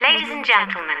and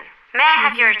gentlemen, may I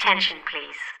have your attention,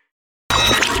 please?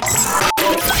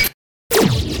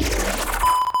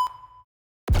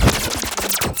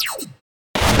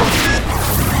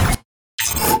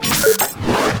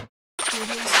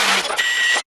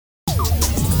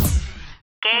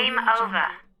 Game over.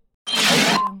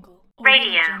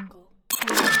 Radio.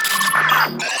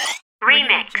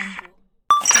 Remix.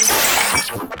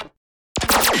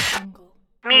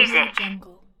 Music.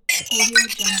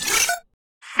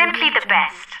 Simply the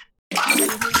best.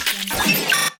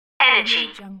 Energy.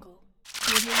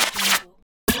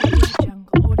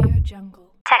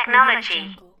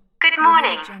 Technology. Good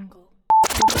morning.